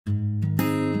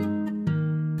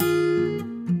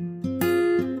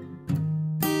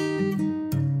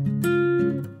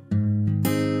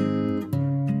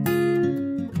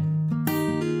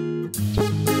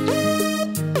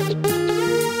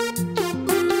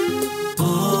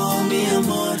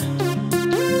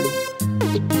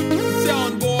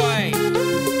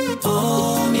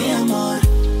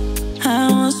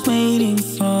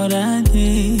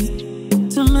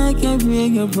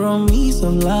a promise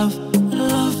of love,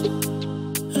 love,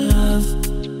 love,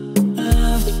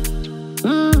 love.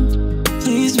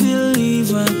 Please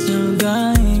believe what I'm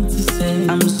going to say.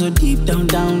 I'm so deep down,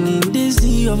 down in the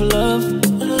sea of love,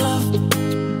 love,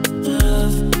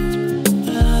 love,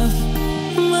 love.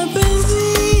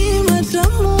 Mapenzi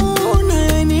matamu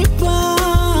unayonipa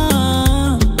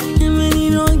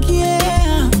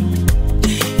imeninogea,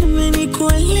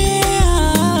 imenikolea.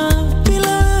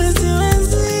 Bila wewe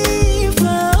siwezi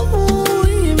fahamu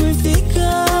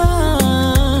nimefika.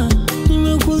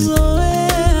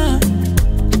 Nimekuzoea,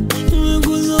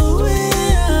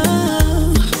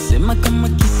 sema kama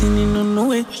kisi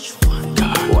ninunue,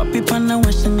 wapi pana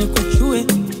washa nikuchue.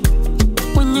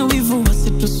 Wenye wivu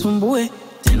wasitusumbue,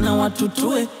 tena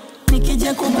watutue.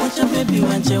 Nikija kukuacha baby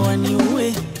wache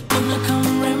waniue. Unaka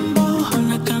mrembo,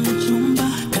 unaka mchumba,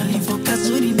 kalivo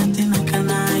kazuri na tena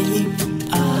kana aibu.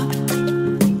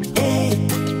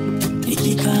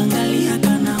 Nikikaangalia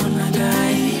kana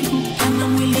unagaibu. Kana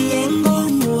mwili yengo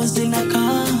nguo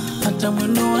zinakaa, hata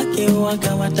mwendo wake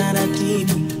wakawa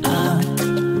taratibu.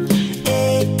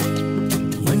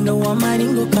 Mwendo wa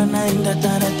maringo kanaenda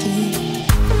taratibu.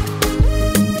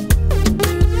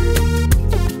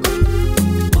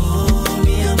 Oh,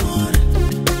 mi amor.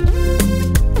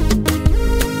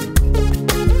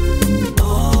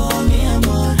 Oh, mi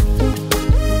amor.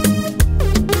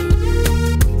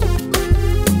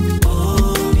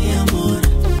 Oh, mi amor.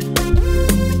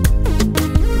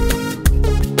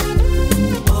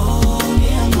 Oh, mi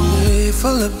amor. Ei,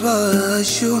 fala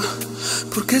baixo,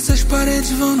 porque essas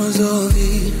paredes vão nos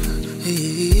ouvir.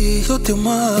 Sou teu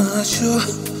macho,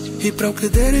 e para o que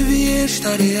der e vier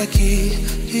estarei aqui.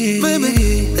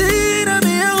 Baby, tira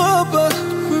minha roupa,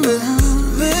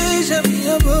 beija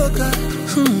minha boca.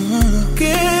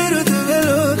 Quero te ver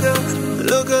louca,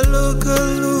 louca, louca,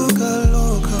 louca,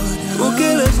 louca. O que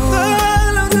eles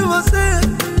falam de você,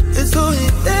 eu só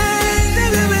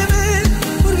entendo, bebê.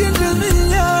 Porque entre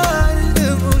milhares de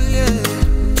mulheres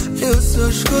eu só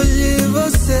escolhi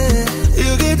você.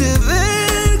 Eu quero te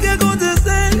ver, que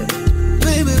acontecer,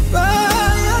 baby,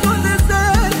 vai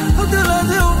acontecer. Ao teu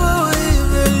lado eu vou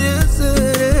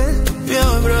envelhecer. Me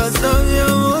abraça, minha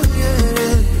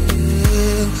mulher.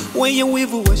 When you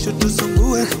evil, I should do some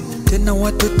good. Tena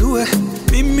watu tuwe,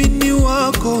 mimi ni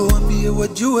wako, ambie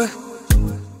wajue.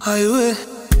 Aiwe,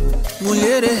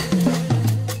 mulhere.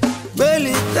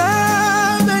 Belita,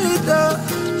 belita,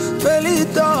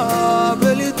 belita,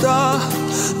 belita.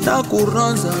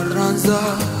 Nakuranza, ranza,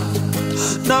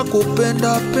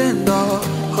 nakupenda, penda.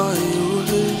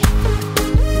 Aiwe.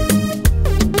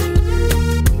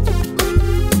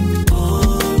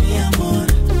 Oh, mi amor.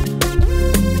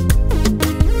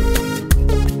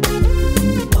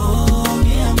 Oh,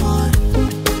 mi amor.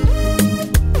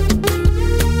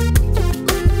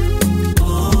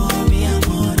 Oh, mi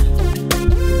amor.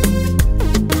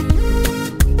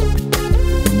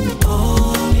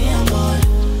 Oh, mi amor.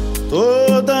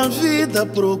 Toda a vida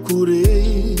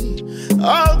procurei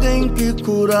alguém que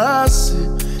curasse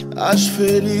as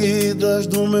feridas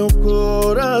do meu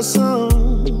coração.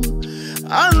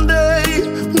 Andei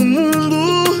o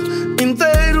mundo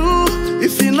inteiro e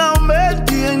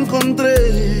finalmente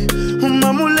encontrei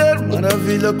uma mulher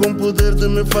maravilha com poder de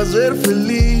me fazer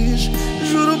feliz.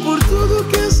 Juro por tudo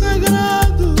que é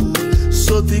sagrado,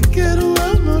 só te quero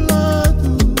ao meu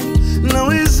lado.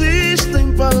 Não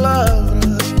existem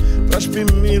palavras pra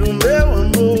exprimir o meu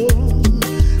amor.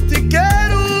 Te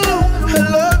quero, I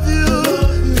love you.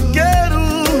 Te quero,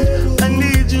 I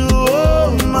need you,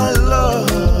 oh my love.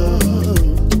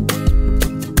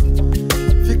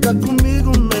 Fica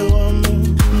comigo, meu amor.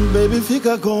 Baby,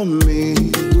 fica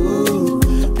comigo,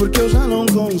 porque eu já não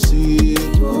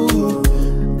consigo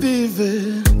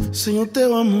viver sem o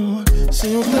teu amor,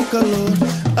 sem o teu calor.